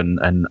tour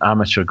and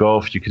amateur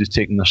golf, you could have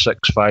taken their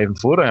 6, 5, and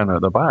 4 iron out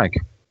of the bag.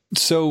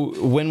 So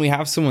when we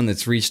have someone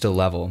that's reached a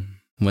level,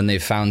 when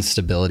they've found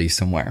stability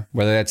somewhere,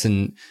 whether that's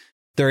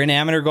they're in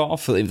amateur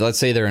golf, let's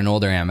say they're an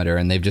older amateur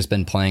and they've just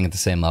been playing at the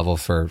same level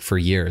for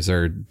years,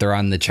 or they're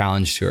on the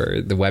challenge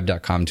tour, the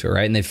web.com tour,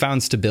 right? And they've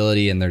found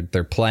stability and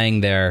they're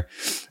playing there.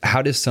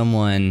 How does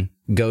someone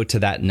go to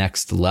that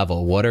next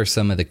level? What are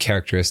some of the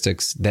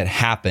characteristics that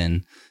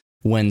happen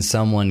when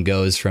someone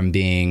goes from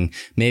being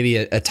maybe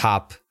a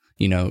top,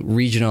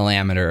 regional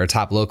amateur or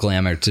top local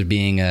amateur to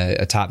being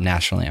a top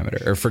national amateur,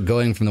 or for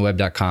going from the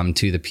web.com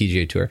to the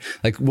PGA Tour?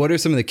 Like, what are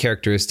some of the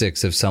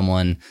characteristics of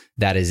someone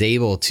that is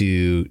able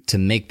to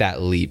make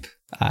that leap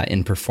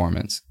in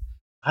performance?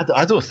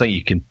 I don't think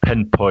you can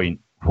pinpoint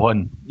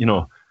one.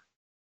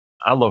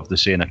 I love the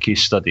saying, a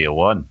case study of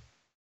one.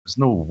 There's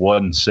no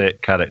one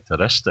set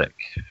characteristic.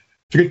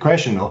 It's a good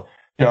question, though.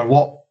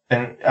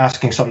 And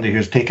asking somebody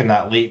who's taken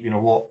that leap,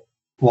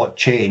 what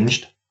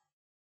changed?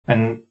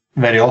 And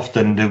very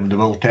often they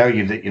will tell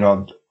you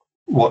that,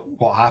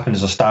 what happens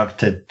is I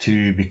started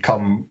to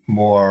become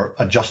more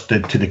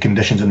adjusted to the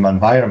conditions in my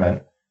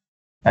environment.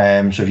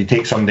 So if you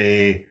take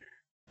somebody,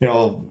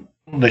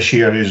 this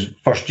year who's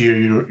first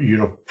year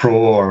Euro Pro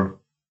or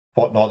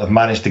whatnot, they've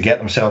managed to get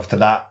themselves to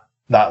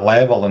that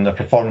level, and their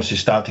performances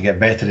start to get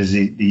better as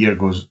the year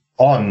goes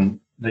on.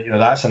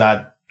 That's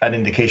an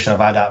indication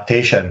of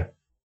adaptation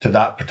to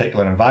that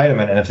particular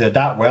environment. And if they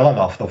adapt well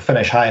enough, they'll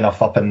finish high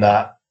enough up in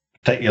that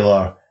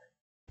particular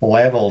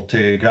level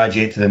to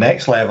graduate to the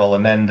next level,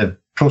 and then the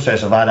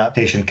process of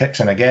adaptation kicks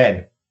in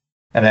again.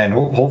 And then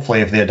hopefully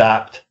if they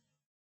adapt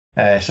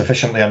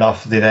sufficiently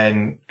enough, they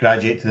then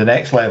graduate to the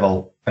next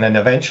level, and then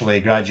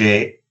eventually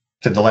graduate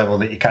to the level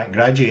that you can't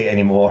graduate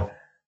anymore.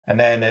 And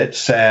then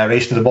it's a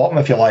race to the bottom,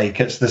 if you like.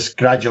 It's this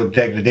gradual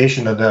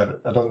degradation of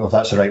I don't know if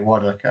that's the right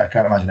word, I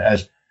can't imagine it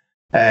is.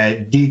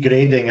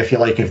 Degrading, if you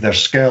like, of their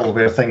skill,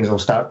 where things will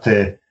start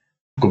to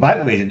go back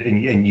the way,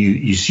 and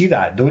you see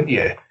that, don't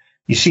you?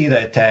 You see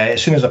that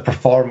as soon as a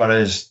performer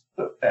is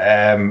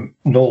no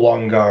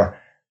longer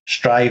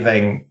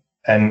striving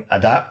and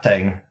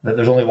adapting, that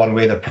there's only one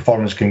way their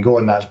performance can go,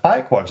 and that's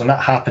backwards. And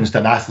that happens to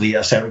an athlete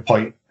at a certain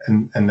point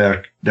in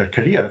their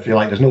career, if you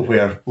like. There's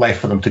nowhere left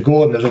for them to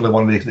go, and there's only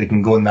one way they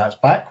can go, and that's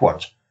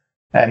backwards.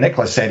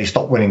 Nicholas said he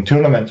stopped winning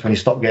tournaments when he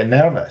stopped getting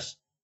nervous.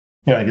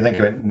 If you think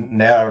about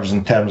nerves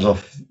in terms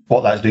of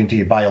what that's doing to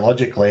you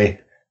biologically,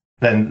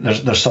 then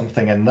there's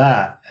something in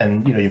that.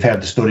 And you've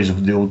heard the stories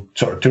of the old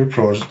sort of tour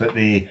pros that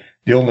they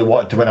only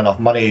wanted to win enough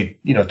money,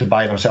 to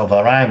buy themselves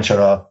a ranch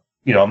or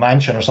a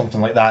mansion or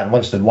something like that. And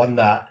once they'd won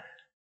that,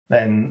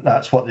 then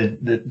that's what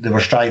they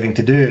were striving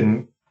to do.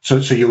 And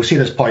so you'll see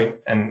this point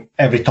in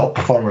every top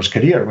performer's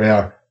career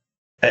where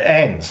it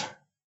ends,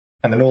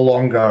 and they're no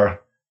longer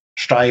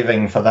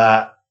striving for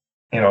that,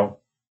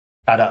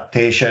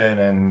 adaptation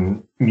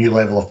and new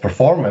level of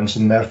performance,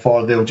 and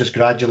therefore they'll just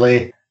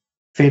gradually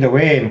fade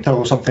away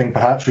until something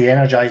perhaps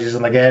re-energizes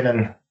them again,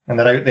 and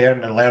they're out there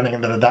and they're learning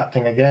and they're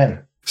adapting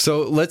again.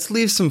 So let's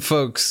leave some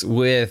folks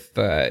with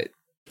a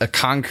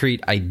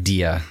concrete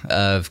idea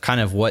of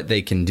kind of what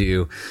they can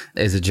do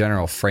as a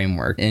general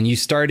framework. And you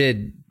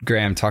started,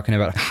 Graham, talking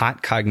about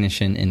hot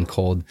cognition and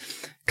cold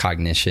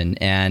cognition.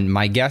 And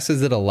my guess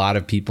is that a lot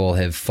of people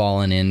have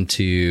fallen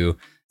into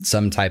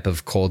some type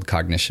of cold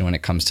cognition when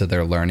it comes to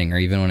their learning, or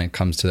even when it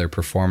comes to their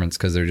performance,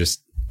 because they're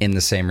just in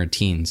the same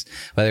routines,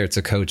 whether it's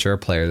a coach or a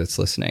player that's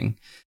listening.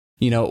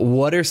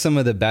 What are some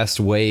of the best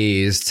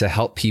ways to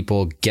help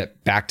people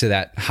get back to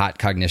that hot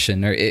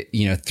cognition, or,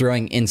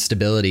 throwing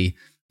instability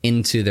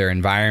into their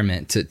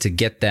environment to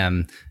get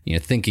them,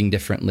 thinking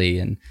differently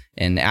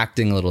and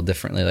acting a little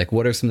differently? Like,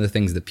 what are some of the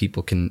things that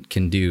people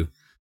can do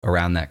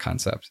around that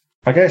concept?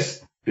 I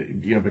guess,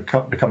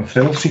 become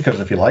thrill seekers,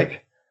 if you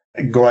like.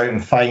 Go out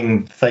and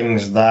find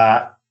things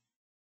that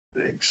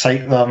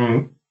excite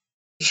them,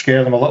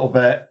 scare them a little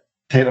bit,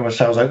 take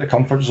themselves out of the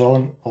comfort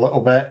zone a little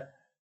bit,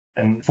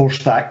 and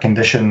force that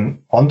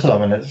condition onto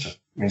them.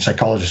 And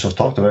psychologists have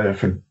talked about it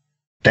for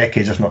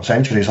decades, if not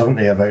centuries, haven't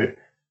they, about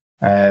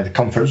the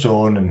comfort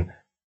zone and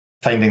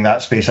finding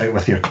that space out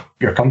with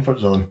your comfort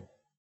zone.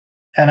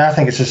 And I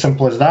think it's as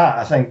simple as that.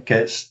 I think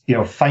it's,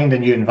 find a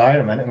new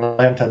environment and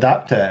learn to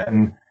adapt to it.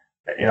 And,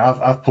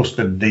 I've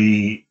posted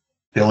the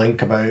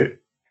link about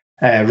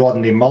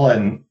Rodney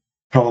Mullen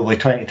probably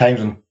 20 times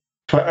on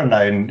Twitter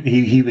now, and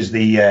he was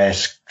the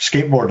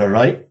skateboarder,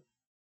 right?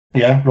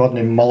 Yeah,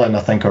 Rodney Mullen,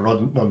 I think, or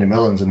Rodney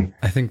Mullins. And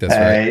I think that's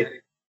right.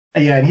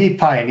 Yeah, and he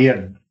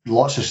pioneered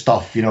lots of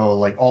stuff,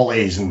 like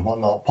ollies and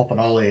whatnot, pop and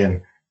ollie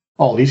and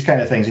all these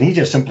kind of things. And he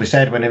just simply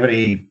said whenever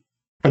he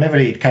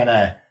kind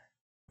of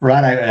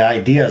ran out of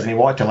ideas and he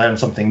wanted to learn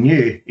something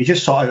new, he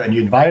just sought out a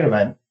new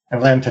environment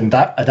and learned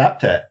to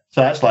adapt to it.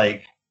 So that's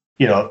like,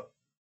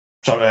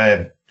 sort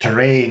of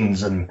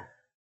terrains and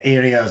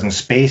areas and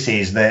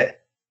spaces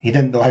that he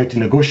didn't know how to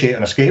negotiate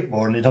on a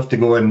skateboard, and he'd have to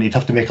go and he'd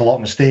have to make a lot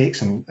of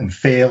mistakes and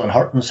fail and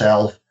hurt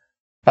himself.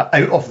 But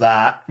out of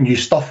that, new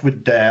stuff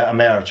would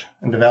emerge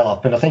and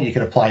develop. And I think you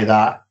can apply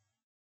that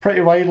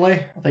pretty widely.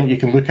 I think you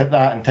can look at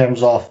that in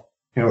terms of,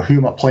 who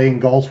am I playing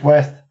golf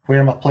with? Where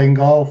am I playing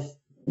golf?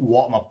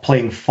 What am I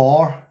playing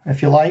for,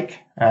 if you like?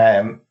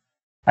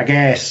 I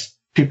guess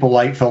people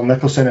like Phil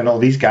Mickelson and all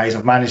these guys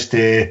have managed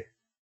to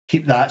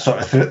keep that sort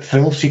of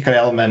thrill seeker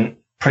element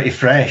pretty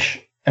fresh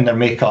in their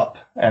makeup.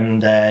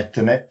 And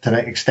to an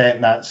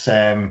extent, that's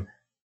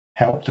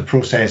helped the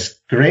process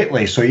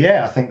greatly. So,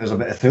 yeah, I think there's a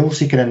bit of thrill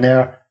seeking in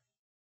there.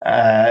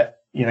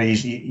 You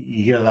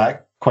hear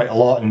that quite a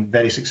lot in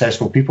very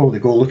successful people. They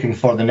go looking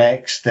for the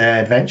next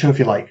adventure, if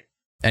you like.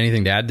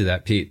 Anything to add to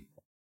that, Pete?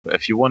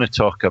 If you want to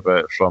talk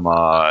about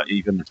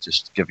even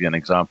just to give you an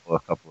example, a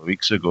couple of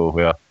weeks ago,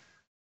 where a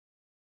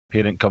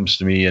parent comes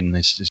to me and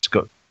he's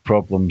got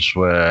problems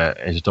with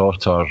his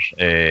daughter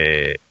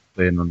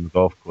playing on the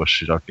golf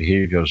course. Her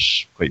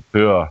behaviour's quite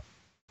poor.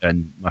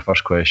 And my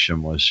first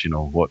question was,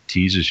 what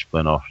tees is she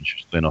playing off? And she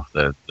was playing off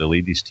the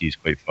ladies' tees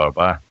quite far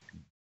back,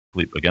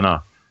 complete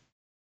beginner.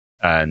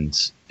 And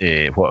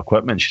what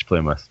equipment she's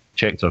playing with.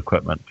 Checked her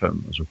equipment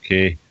was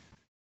okay.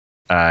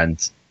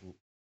 And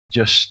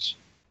just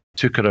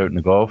took her out on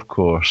the golf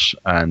course,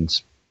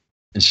 and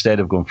instead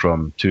of going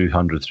from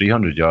 200,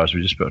 300 yards,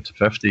 we just put her to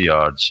 50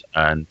 yards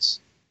and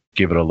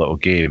gave her a little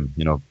game,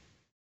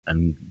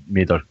 and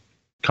made her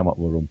come up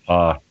with her own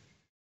par.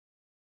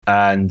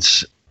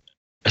 And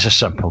it's a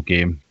simple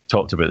game.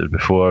 Talked about it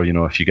before.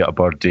 If you get a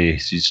birdie,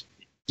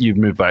 you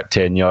move back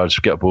 10 yards,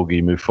 get a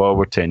bogey, move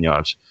forward 10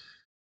 yards.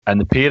 And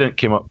the parent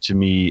came up to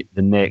me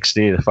the next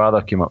day, the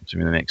father came up to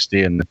me the next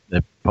day in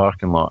the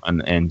parking lot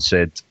and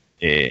said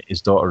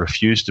his daughter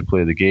refused to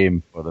play the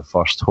game for the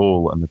first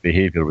hole, and the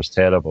behaviour was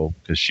terrible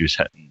because she was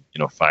hitting,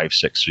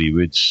 5-6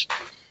 woods,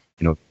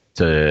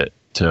 to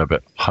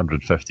about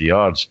 150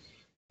 yards.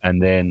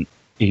 And then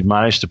he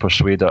managed to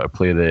persuade her to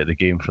play the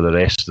game for the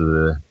rest of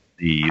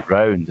the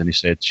round, and he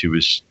said she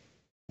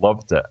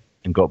loved it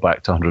and got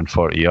back to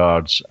 140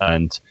 yards,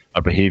 and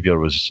her behaviour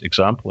was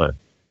exemplary.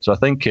 So I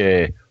think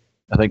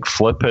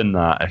flipping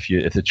that,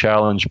 if the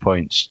challenge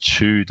point's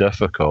too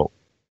difficult,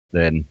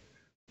 then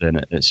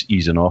it's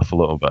easing off a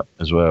little bit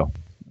as well.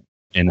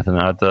 Anything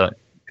to add to that,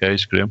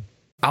 guys? Graham?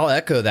 I'll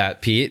echo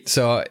that, Pete.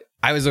 So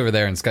I was over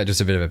there in Scotland, just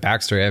a bit of a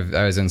backstory.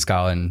 I was in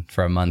Scotland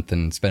for a month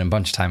and spent a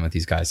bunch of time with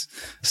these guys.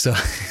 So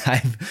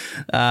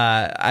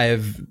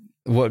I've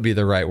what would be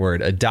the right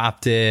word?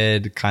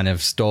 Adopted, kind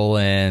of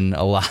stolen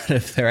a lot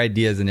of their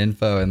ideas and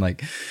info,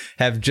 and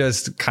have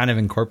just kind of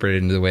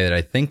incorporated into the way that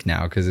I think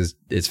now, because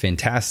it's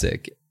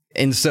fantastic.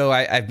 And so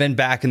I've been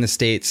back in the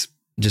States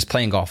just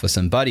playing golf with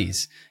some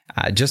buddies,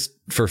 just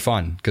for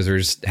fun, because we're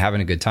just having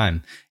a good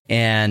time.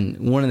 And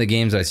one of the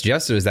games I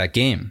suggested was that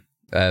game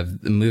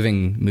of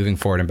moving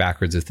forward and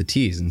backwards with the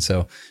tees. And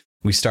so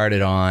we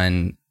started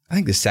on, I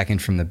think, the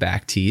second from the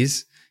back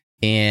tees.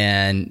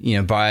 And,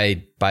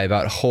 by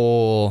about what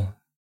hole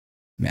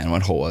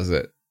was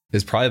it? It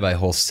was probably by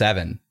hole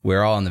 7. We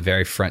were all on the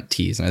very front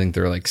tees. And I think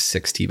there were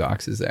 6 tee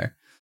boxes there.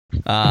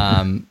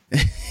 And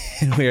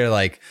we were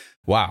like,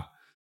 wow,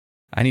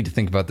 I need to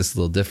think about this a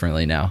little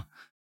differently now.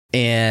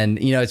 And,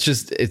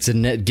 it's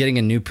getting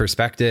a new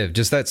perspective,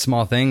 just that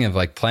small thing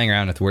of playing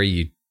around with where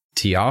you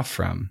tee off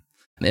from.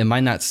 It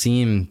might not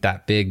seem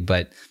that big,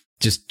 but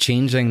just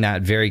changing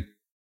that very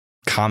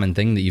common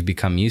thing that you've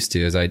become used to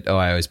is I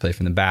always play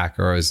from the back,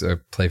 or I always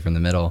play from the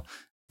middle,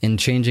 and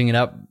changing it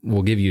up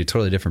will give you a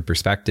totally different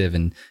perspective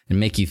and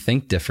make you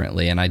think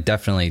differently. And I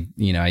definitely,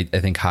 I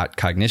think hot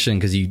cognition,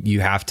 because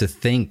you have to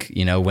think,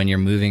 when you're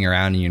moving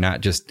around and you're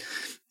not just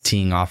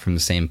teeing off from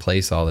the same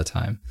place all the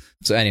time.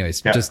 So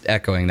anyways, just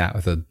echoing that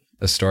with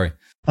a story.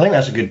 I think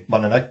that's a good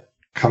one. And I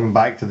come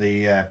back to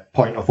the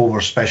point of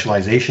over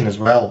specialization as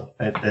well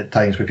at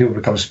times, where people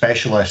become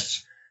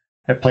specialists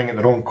at playing at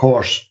their own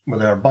course with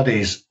their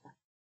buddies,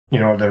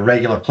 their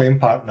regular playing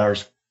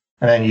partners,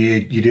 and then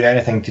you do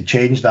anything to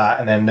change that,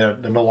 and then they're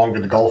no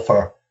longer the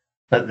golfer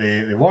that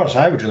they were. So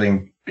I would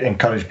really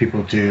encourage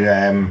people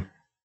to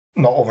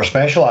not over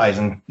specialize,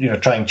 and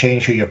try and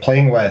change who you're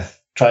playing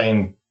with, try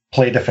and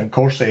play different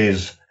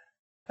courses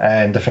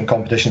and different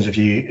competitions if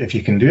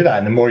you can do that.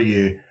 And the more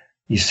you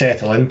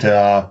settle into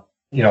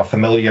a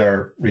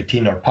familiar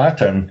routine or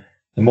pattern,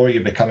 the more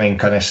you're becoming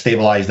kind of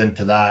stabilized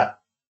into that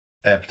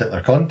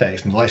particular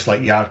context, and less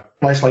likely you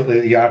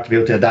are to be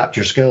able to adapt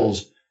your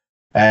skills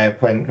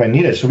when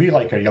needed. So we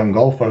like our young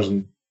golfers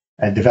and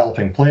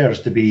developing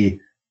players to be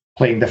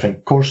playing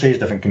different courses,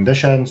 different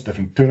conditions,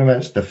 different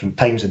tournaments, different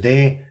times of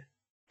day,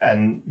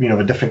 and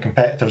with different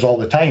competitors all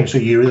the time. So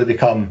you really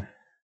become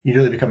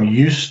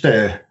used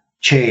to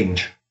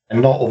change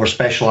and not over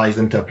specialized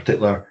into a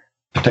particular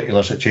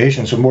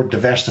situation. So more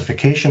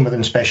diversification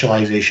within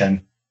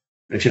specialization.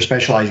 If you're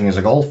specializing as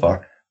a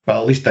golfer, but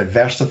at least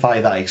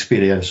diversify that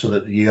experience so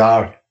that you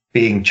are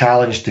being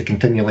challenged to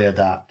continually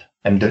adapt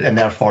and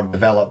therefore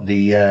develop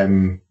the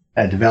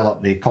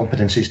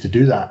competencies to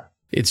do that.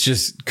 It's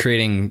just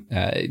creating,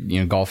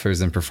 golfers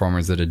and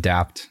performers that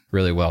adapt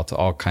really well to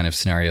all kind of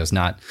scenarios,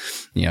 not,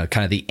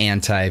 kind of the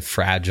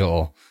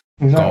anti-fragile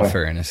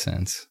golfer in a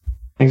sense.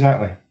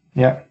 Exactly.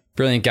 Yeah.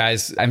 Brilliant,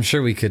 guys. I'm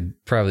sure we could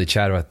probably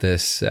chat about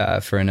this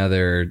for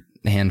another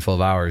handful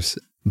of hours,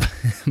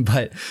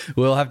 but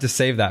we'll have to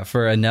save that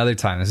for another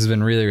time. This has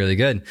been really, really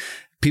good.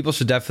 People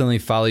should definitely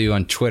follow you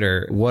on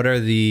Twitter. What are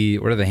the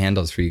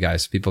handles for you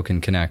guys so people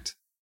can connect?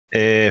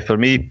 For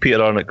me,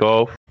 Peter Arnott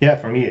Golf. Yeah,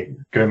 for me,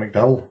 Graham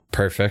McDowell.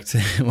 Perfect.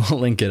 We'll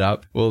link it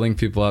up. We'll link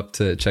people up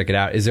to check it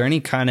out. Is there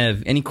any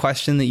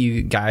question that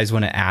you guys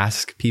want to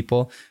ask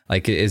people?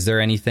 Is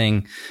there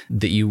anything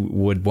that you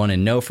would want to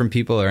know from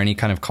people, or any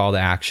kind of call to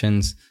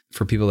actions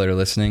for people that are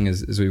listening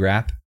as we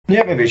wrap?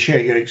 Yeah, maybe share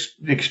your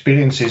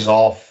experiences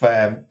of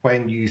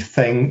when you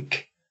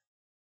think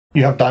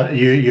you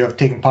have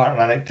taken part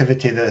in an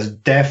activity that has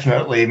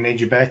definitely made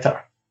you better.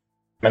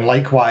 And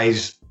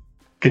likewise,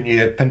 can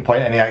you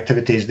pinpoint any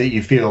activities that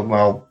you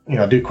feel,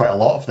 I do quite a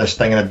lot of this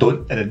thing and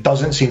it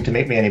doesn't seem to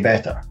make me any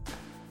better?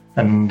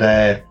 And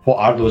what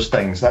are those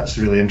things? That's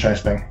really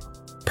interesting.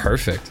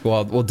 Perfect.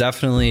 Well, we'll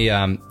definitely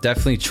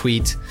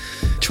tweet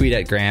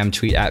at Graham,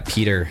 tweet at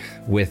Peter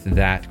with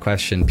that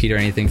question. Peter,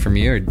 anything from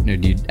you, or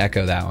do you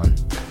echo that one?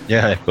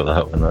 Yeah, I echo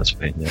that one. That's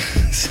fine. Yeah.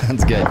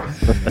 Sounds good.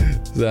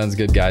 Sounds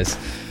good, guys.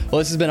 Well,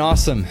 this has been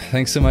awesome.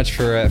 Thanks so much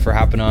for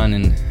hopping on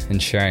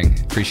and sharing.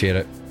 Appreciate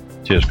it.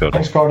 Cheers, Gordy.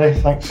 Thanks, Gordy.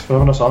 Thanks for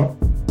having us on.